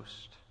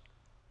toast.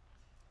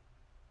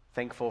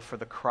 Thankful for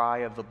the cry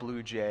of the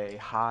blue jay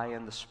high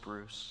in the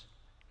spruce.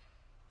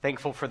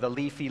 Thankful for the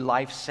leafy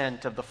life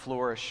scent of the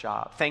florist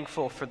shop.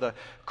 Thankful for the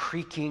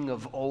creaking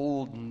of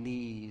old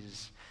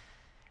knees.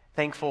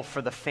 Thankful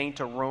for the faint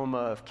aroma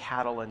of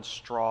cattle and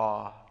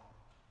straw.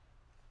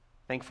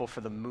 Thankful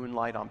for the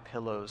moonlight on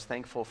pillows.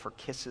 Thankful for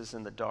kisses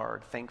in the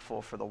dark.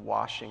 Thankful for the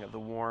washing of the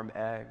warm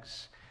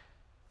eggs.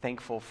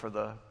 Thankful for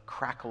the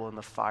crackle in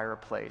the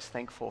fireplace.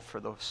 Thankful for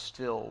the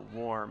still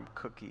warm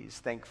cookies.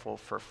 Thankful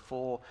for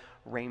full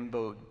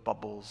rainbow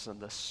bubbles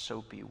in the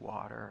soapy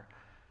water.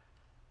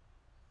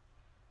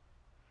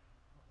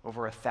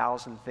 Over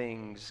 1,000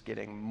 things,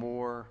 getting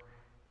more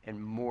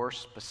and more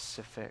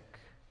specific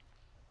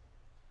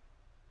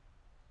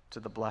to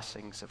the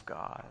blessings of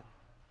God.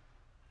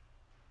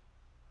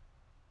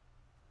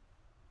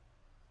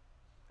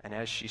 And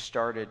as she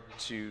started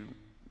to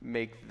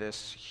make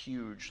this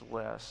huge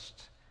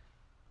list,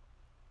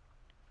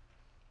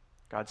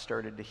 God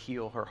started to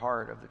heal her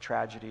heart of the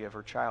tragedy of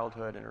her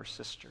childhood and her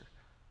sister.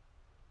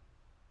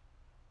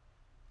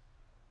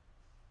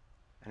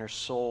 And her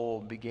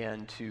soul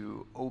began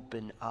to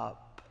open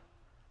up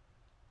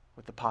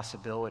with the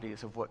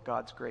possibilities of what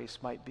God's grace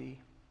might be.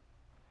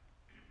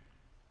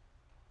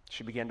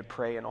 She began to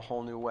pray in a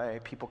whole new way.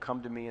 People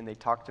come to me and they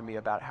talk to me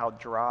about how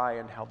dry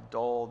and how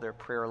dull their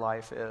prayer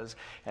life is.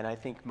 And I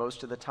think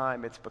most of the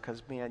time it's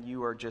because, man,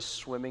 you are just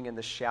swimming in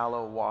the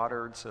shallow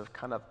waters of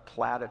kind of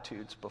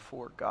platitudes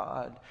before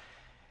God.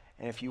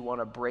 And if you want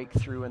to break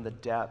through in the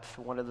depth,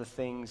 one of the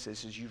things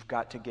is you've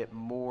got to get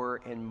more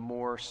and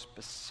more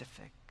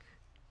specific.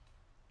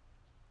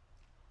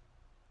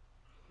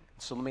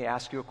 So let me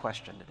ask you a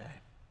question today.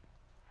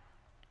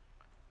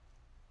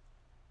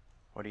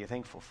 What are you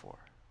thankful for?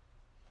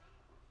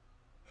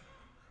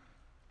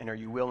 And are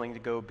you willing to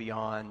go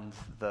beyond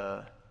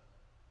the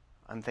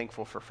I'm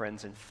thankful for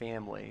friends and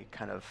family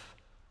kind of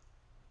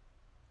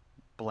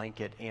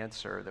blanket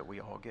answer that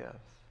we all give?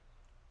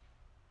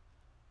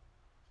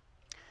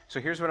 So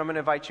here's what I'm going to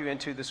invite you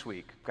into this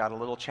week. Got a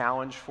little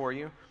challenge for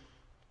you.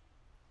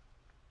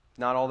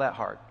 Not all that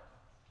hard.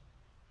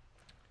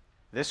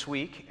 This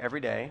week,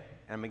 every day,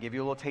 and I'm going to give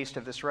you a little taste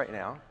of this right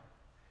now,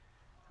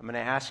 I'm going to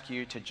ask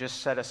you to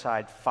just set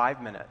aside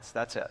 5 minutes.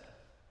 That's it.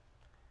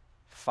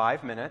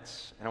 5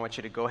 minutes, and I want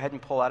you to go ahead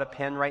and pull out a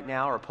pen right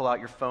now, or pull out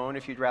your phone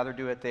if you'd rather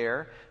do it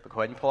there. But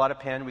go ahead and pull out a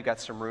pen. We got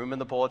some room in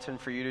the bulletin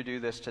for you to do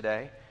this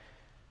today.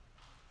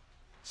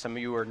 Some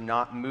of you are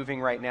not moving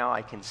right now.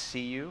 I can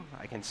see you.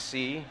 I can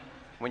see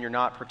when you're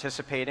not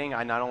participating.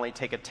 I not only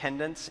take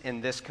attendance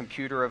in this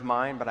computer of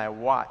mine, but I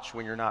watch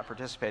when you're not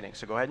participating.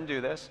 So go ahead and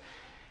do this.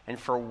 And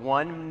for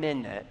 1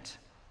 minute,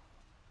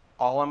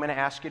 all I'm going to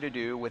ask you to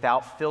do,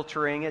 without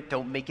filtering it,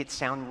 don't make it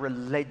sound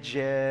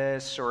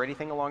religious or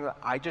anything along that.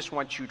 I just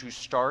want you to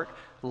start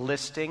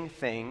listing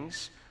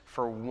things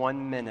for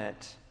 1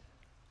 minute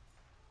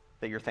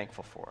that you're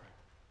thankful for.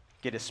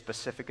 Get as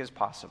specific as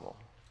possible.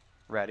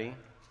 Ready,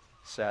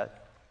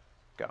 set,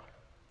 go.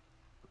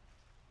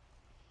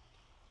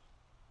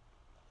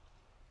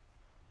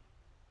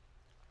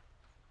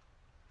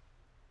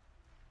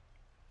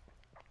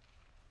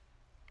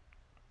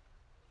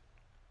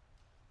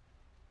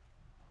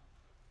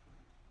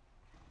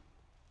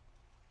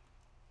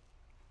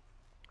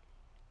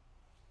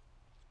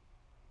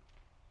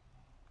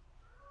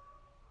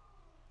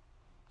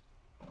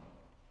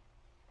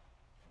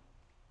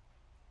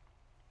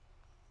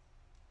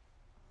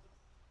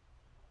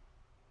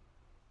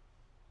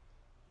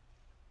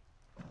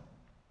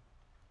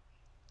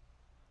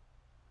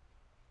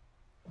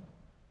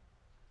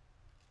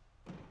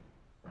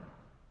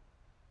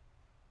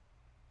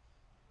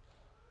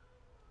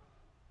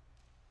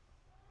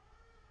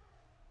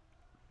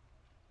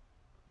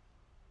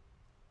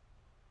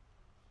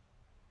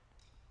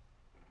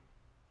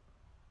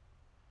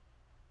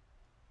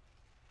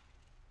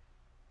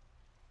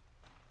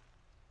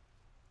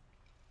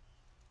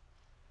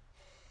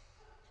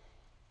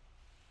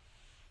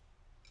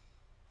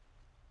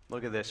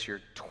 Look at this,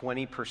 you're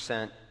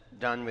 20%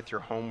 done with your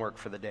homework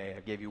for the day. I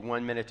gave you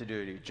 1 minute to do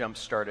it. You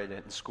jump-started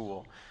it in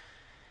school.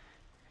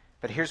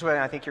 But here's what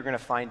I think you're going to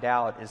find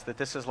out is that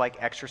this is like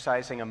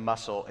exercising a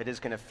muscle. It is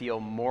going to feel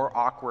more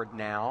awkward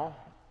now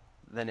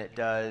than it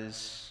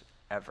does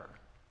ever.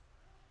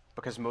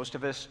 Because most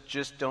of us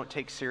just don't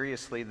take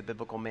seriously the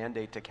biblical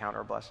mandate to count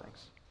our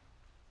blessings.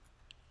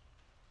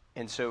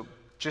 And so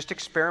just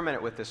experiment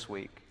it with this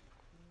week.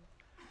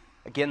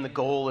 Again, the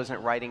goal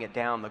isn't writing it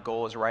down. The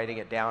goal is writing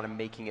it down and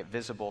making it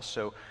visible.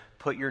 So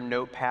put your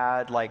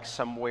notepad like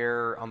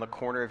somewhere on the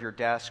corner of your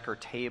desk or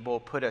table.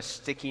 Put a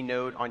sticky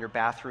note on your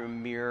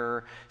bathroom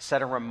mirror.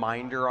 Set a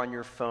reminder on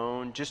your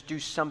phone. Just do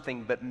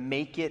something, but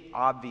make it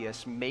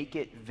obvious. Make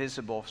it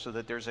visible so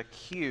that there's a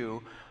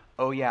cue.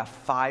 Oh yeah,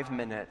 5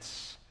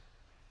 minutes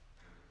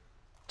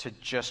to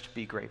just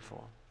be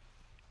grateful.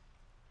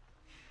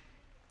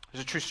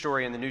 There's a true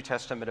story in the New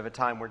Testament of a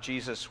time where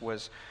Jesus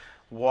was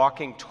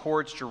walking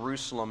towards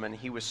Jerusalem, and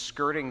he was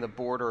skirting the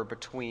border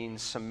between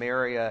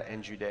Samaria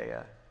and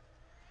Judea.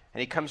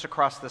 And he comes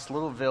across this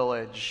little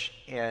village,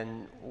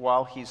 and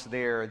while he's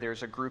there,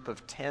 there's a group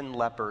of 10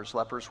 lepers.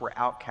 Lepers were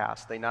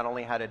outcasts. They not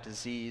only had a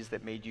disease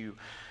that made you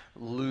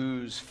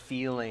lose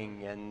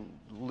feeling and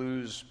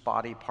lose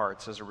body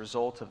parts as a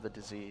result of the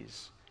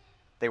disease.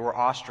 They were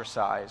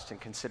ostracized and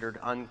considered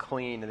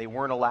unclean, and they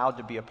weren't allowed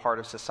to be a part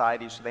of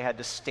society, so they had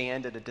to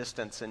stand at a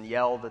distance and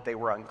yell that they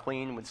were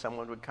unclean when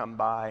someone would come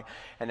by.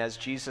 And as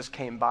Jesus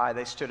came by,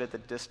 they stood at the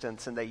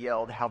distance and they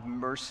yelled, "Have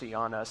mercy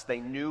on us." They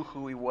knew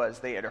who he was.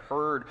 They had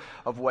heard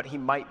of what he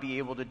might be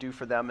able to do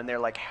for them, and they're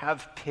like,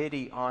 "Have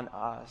pity on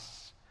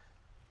us."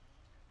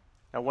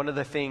 Now, one of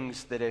the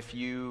things that if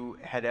you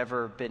had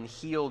ever been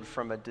healed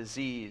from a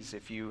disease,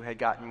 if you had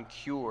gotten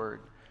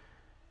cured,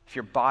 if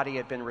your body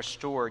had been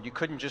restored, you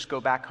couldn't just go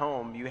back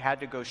home. You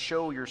had to go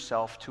show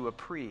yourself to a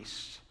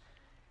priest.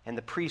 And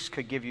the priest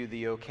could give you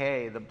the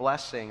okay, the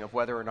blessing of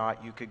whether or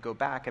not you could go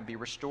back and be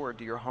restored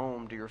to your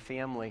home, to your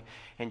family.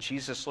 And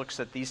Jesus looks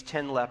at these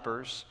 10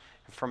 lepers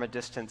and from a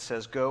distance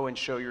says, go and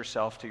show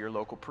yourself to your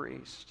local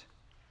priest.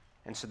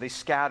 And so they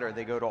scatter.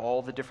 They go to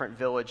all the different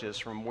villages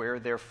from where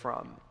they're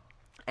from.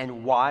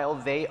 And while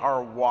they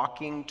are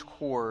walking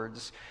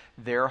towards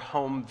their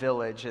home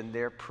village and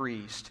their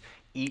priest,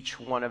 each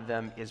one of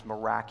them is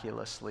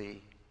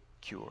miraculously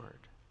cured.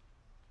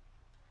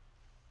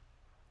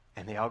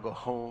 And they all go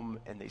home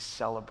and they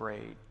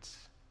celebrate.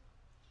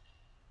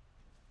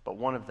 But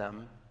one of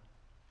them,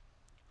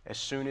 as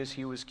soon as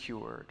he was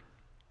cured,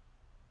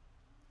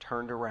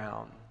 turned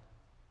around,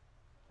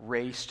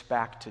 raced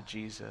back to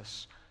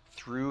Jesus,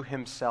 threw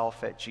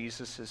himself at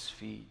Jesus'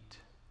 feet,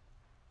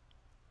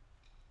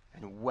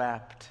 and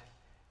wept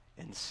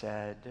and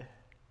said,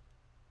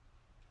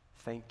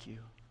 "Thank you.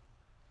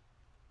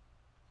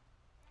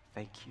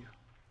 Thank you."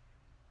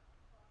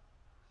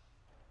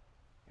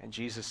 And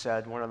Jesus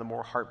said one of the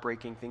more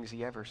heartbreaking things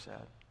he ever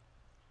said.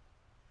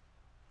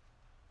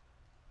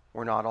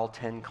 Were not all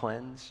 10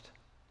 cleansed?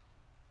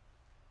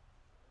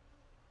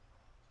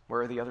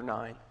 Where are the other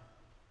 9?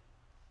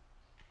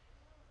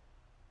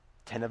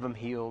 10 of them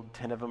healed,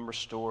 10 of them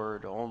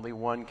restored. Only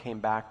one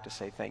came back to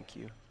say thank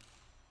you.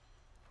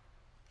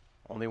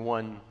 Only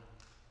one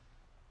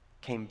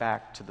came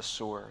back to the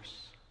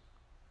source.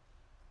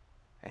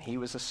 And he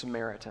was a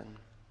Samaritan.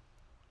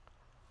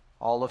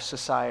 All of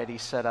society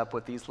set up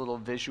with these little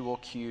visual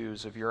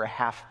cues of you're a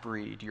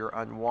half-breed, you're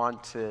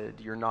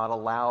unwanted, you're not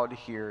allowed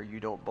here, you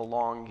don't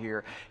belong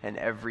here, and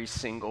every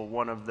single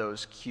one of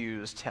those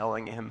cues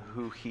telling him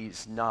who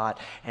he's not.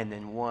 And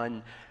then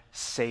one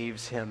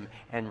saves him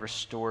and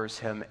restores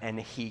him, and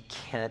he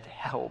can't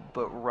help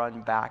but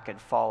run back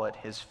and fall at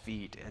his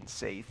feet and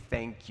say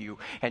thank you.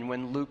 And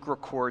when Luke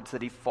records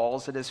that he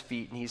falls at his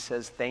feet and he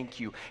says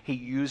thank you, he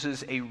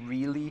uses a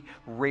really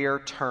rare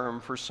term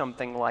for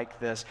something like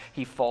this.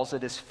 He falls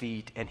at his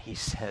feet and he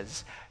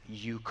says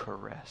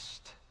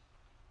Eucharist,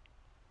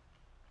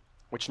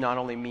 which not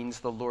only means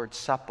the Lord's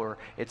Supper,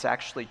 it's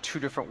actually 2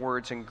 different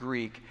words in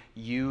Greek,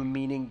 eu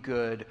meaning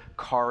good,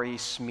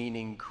 charis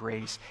meaning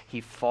grace.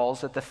 He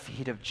falls at the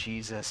feet of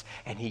Jesus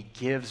and he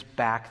gives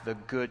back the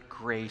good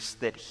grace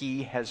that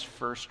he has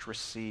first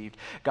received.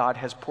 God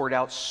has poured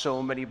out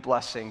so many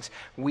blessings.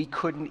 We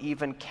couldn't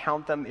even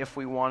count them if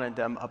we wanted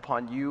them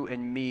upon you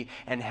and me,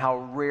 and how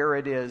rare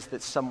it is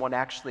that someone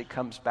actually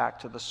comes back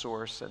to the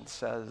source and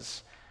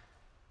says,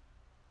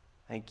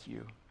 thank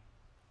you.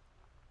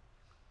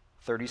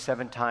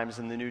 37 times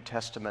in the New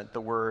Testament,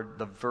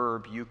 the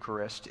verb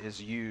Eucharist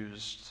is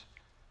used.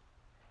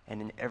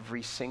 And in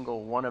every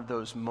single one of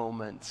those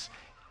moments,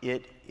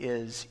 it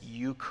is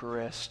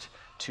Eucharist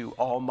to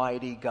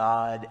Almighty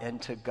God and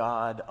to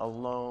God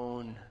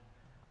alone.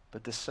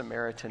 But the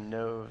Samaritan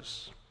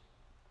knows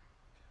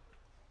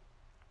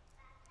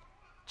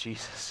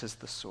Jesus is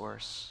the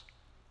source.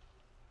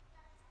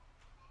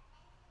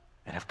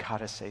 And I've got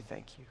to say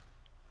thank you.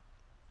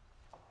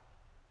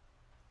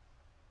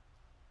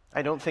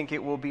 I don't think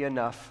it will be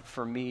enough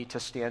for me to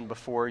stand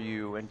before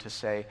you and to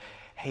say,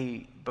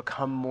 hey,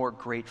 become more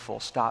grateful,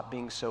 stop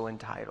being so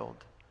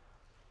entitled.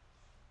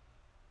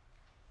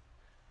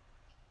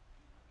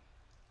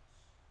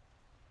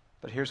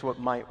 But here's what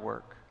might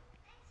work.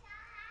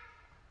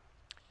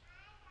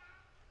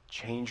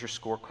 Change your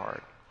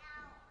scorecard.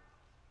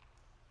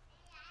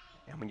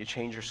 And when you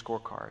change your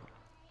scorecard,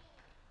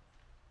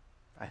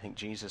 I think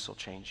Jesus will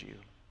change you.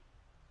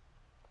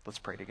 Let's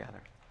pray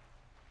together.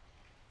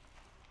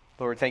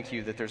 Lord, thank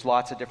you that there's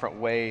lots of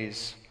different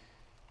ways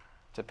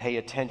to pay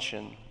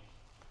attention,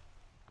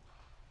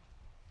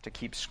 to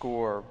keep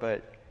score,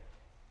 but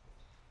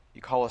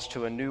you call us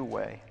to a new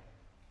way,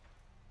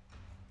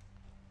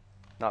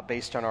 not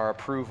based on our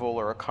approval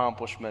or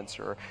accomplishments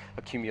or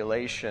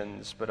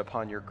accumulations, but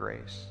upon your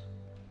grace.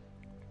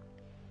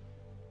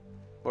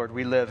 Lord,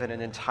 we live in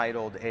an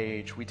entitled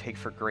age. We take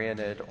for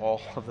granted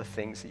all of the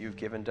things that you've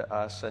given to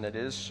us, and it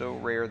is so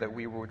rare that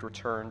we would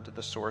return to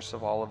the source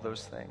of all of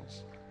those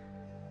things.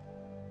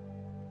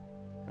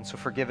 And so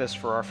forgive us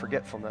for our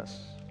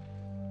forgetfulness.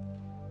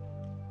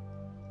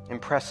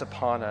 Impress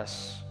upon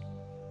us,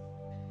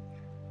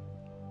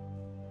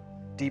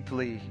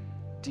 deeply,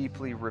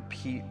 deeply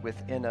repeat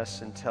within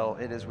us until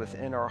it is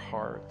within our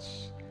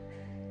hearts.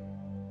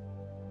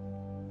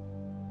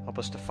 Help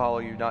us to follow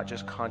you not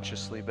just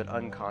consciously, but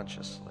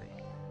unconsciously.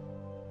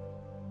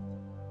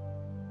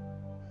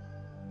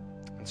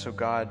 And so,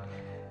 God,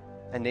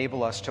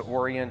 enable us to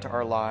orient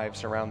our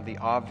lives around the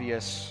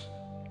obvious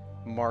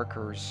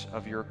markers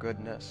of your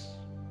goodness.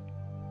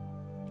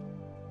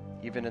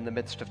 Even in the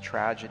midst of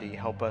tragedy,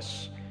 help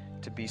us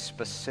to be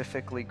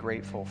specifically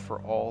grateful for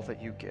all that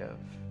you give.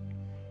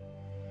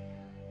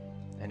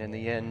 And in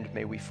the end,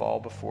 may we fall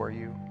before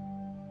you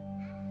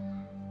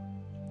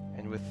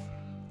and with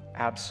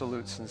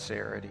absolute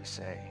sincerity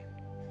say,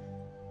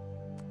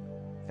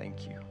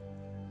 thank you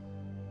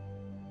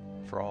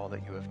for all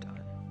that you have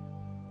done.